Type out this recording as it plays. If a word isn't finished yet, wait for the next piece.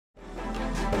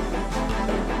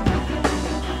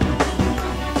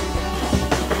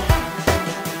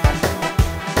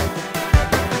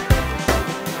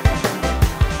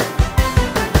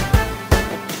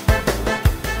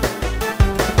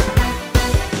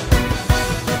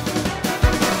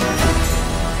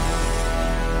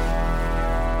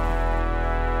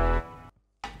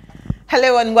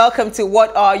Hello and welcome to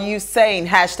What Are You Saying?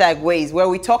 #Ways, where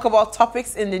we talk about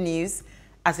topics in the news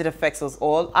as it affects us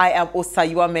all. I am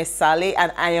Osayuame Sale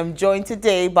and I am joined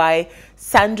today by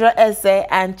Sandra Eze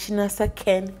and Chinasa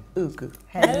Ken Ugu.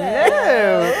 Hello.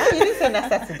 Oh, you didn't say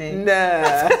Nasa today. No,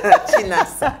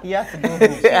 Chinasa. You have to go home.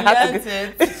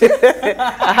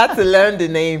 I had to learn the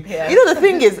name. Yeah. You know, the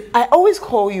thing is, I always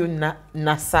call you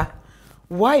Nasa.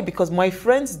 Why? Because my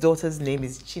friend's daughter's name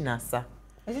is Chinasa.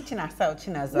 Is it Chinasa or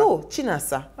Chinaza? No,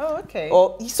 Chinasa. Oh, okay.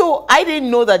 So I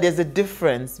didn't know that there's a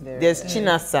difference. There's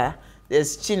Chinasa,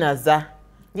 there's Chinaza.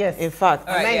 Yes. In fact,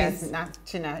 Mine yes. is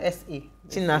China, S-E.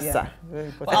 Chinasa. Yeah. Very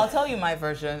important. Well, I'll tell you my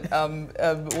version.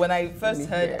 When I first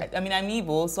heard, I mean, I'm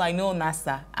Igbo, so I know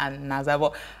NASA and NASA,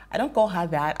 but I don't call her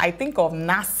that. I think of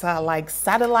NASA like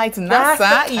satellite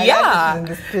NASA. Yeah.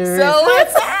 So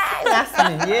it's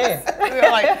NASA, yeah.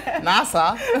 we're like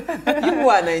NASA. You who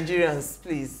are Nigerians,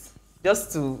 please,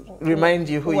 just to remind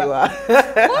you who you are.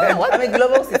 What? I'm a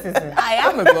global citizen. I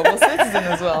am a global citizen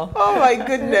as well. Oh my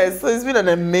goodness! So it's been an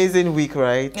amazing week,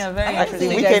 right? Yeah, very Actually,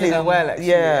 interesting. weekend is well. Actually,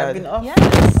 yeah. I've been off.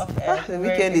 Yes. The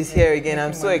weekend is here again.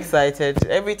 I'm so excited.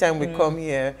 Every time we come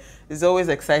here, it's always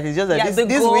exciting. It's just that Yeah,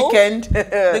 this goal- weekend.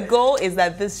 The goal is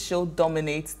that this show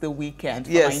dominates the weekend.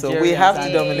 For Yes, so we Nigerians have to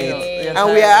and, dominate, yes, and we are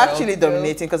very well. actually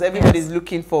dominating because everybody's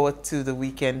looking forward to the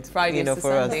weekend. Fridays you know, to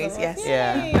for Sundays, us. yes.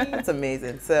 Yeah, that's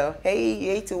amazing. So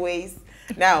hey to ways.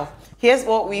 Now, here's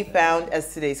what we found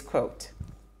as today's quote: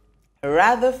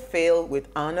 "Rather fail with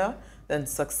honor than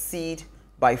succeed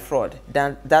by fraud."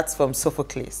 That's from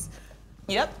Sophocles.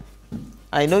 Yep.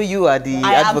 I know you are the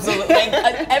I advocate. absolutely.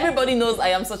 Like, everybody knows I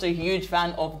am such a huge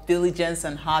fan of diligence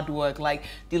and hard work, like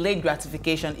delayed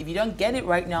gratification. If you don't get it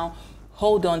right now,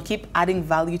 hold on, keep adding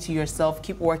value to yourself,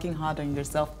 keep working hard on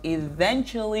yourself.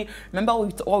 Eventually, remember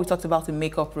what we talked about in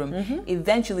Makeup Room?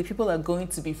 Eventually, people are going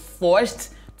to be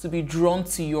forced to be drawn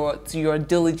to your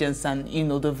diligence and, you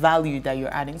know, the value that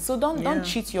you're adding. So don't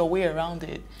cheat your way around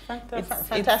it.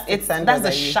 Fantastic, Sandra. That's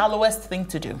the shallowest thing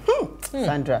to do.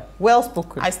 Sandra, well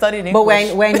spoken. I studied English. But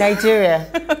we're in Nigeria,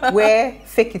 where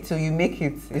fake it till you make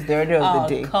it is the order of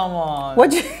the day. Come on.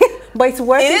 But it's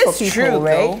working It for is people, true,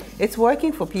 right? though. It's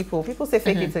working for people. People say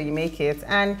fake it till you make it.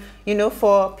 And, you know,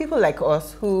 for people like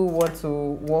us who want to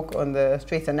walk on the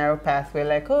straight and narrow path, we're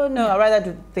like, oh, no, I'd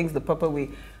rather do things the proper way.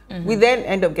 We then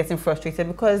end up getting frustrated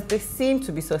because they seem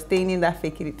to be sustaining that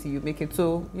fake it till you make it.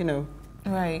 So, you know,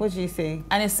 Right. what do you say?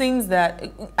 And it seems that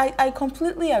I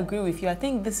completely agree with you. I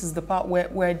think this is the part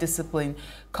where discipline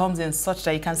comes in, such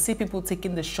that you can see people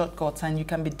taking the shortcuts and you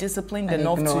can be disciplined And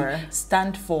enough ignore.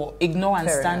 to ignore and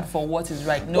Fair stand enough. for what is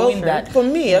right, knowing that for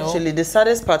me, you know, actually, the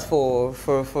saddest part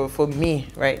for me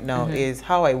right now is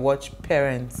how I watch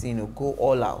parents, you know, go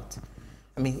all out.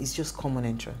 I mean, it's just common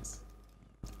entrance.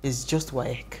 It's just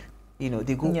work. You know,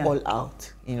 they go all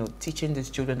out, you know, teaching these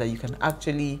children that you can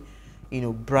actually, you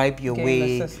know, bribe your Get in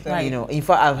way. the system. You know, in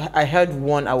fact, I heard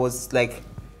one, I was like,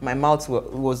 my mouth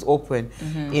was open.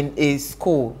 In a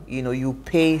school, you know, you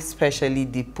pay specially,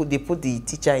 they put the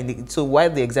teacher in the, so while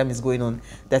the exam is going on,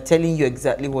 they're telling you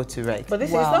exactly what to write. But this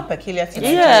is Wow. not peculiar to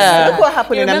Nigeria. Yeah. Look what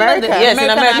happened You in remember America. the- Yes, in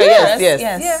American America, actress? yes.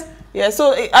 Yes. Yeah,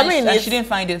 so I mean, and it's, she didn't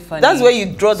find it funny. that's where you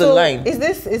draw the So line. is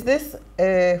this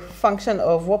a function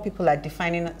of what people are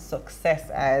defining success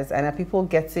as, and are people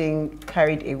getting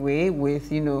carried away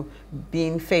with, you know,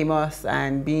 being famous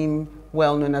and being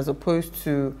well known as opposed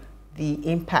to the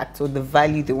impact or the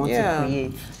value they want to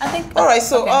create? I think. All right,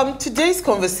 so okay. today's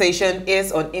conversation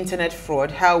is on internet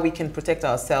fraud, how we can protect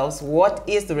ourselves, what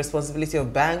is the responsibility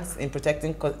of banks in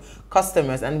protecting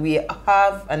customers, and we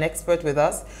have an expert with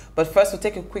us. But first, we'll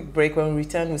take a quick break. When we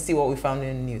return, we'll see what we found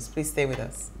in the news. Please stay with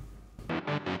us.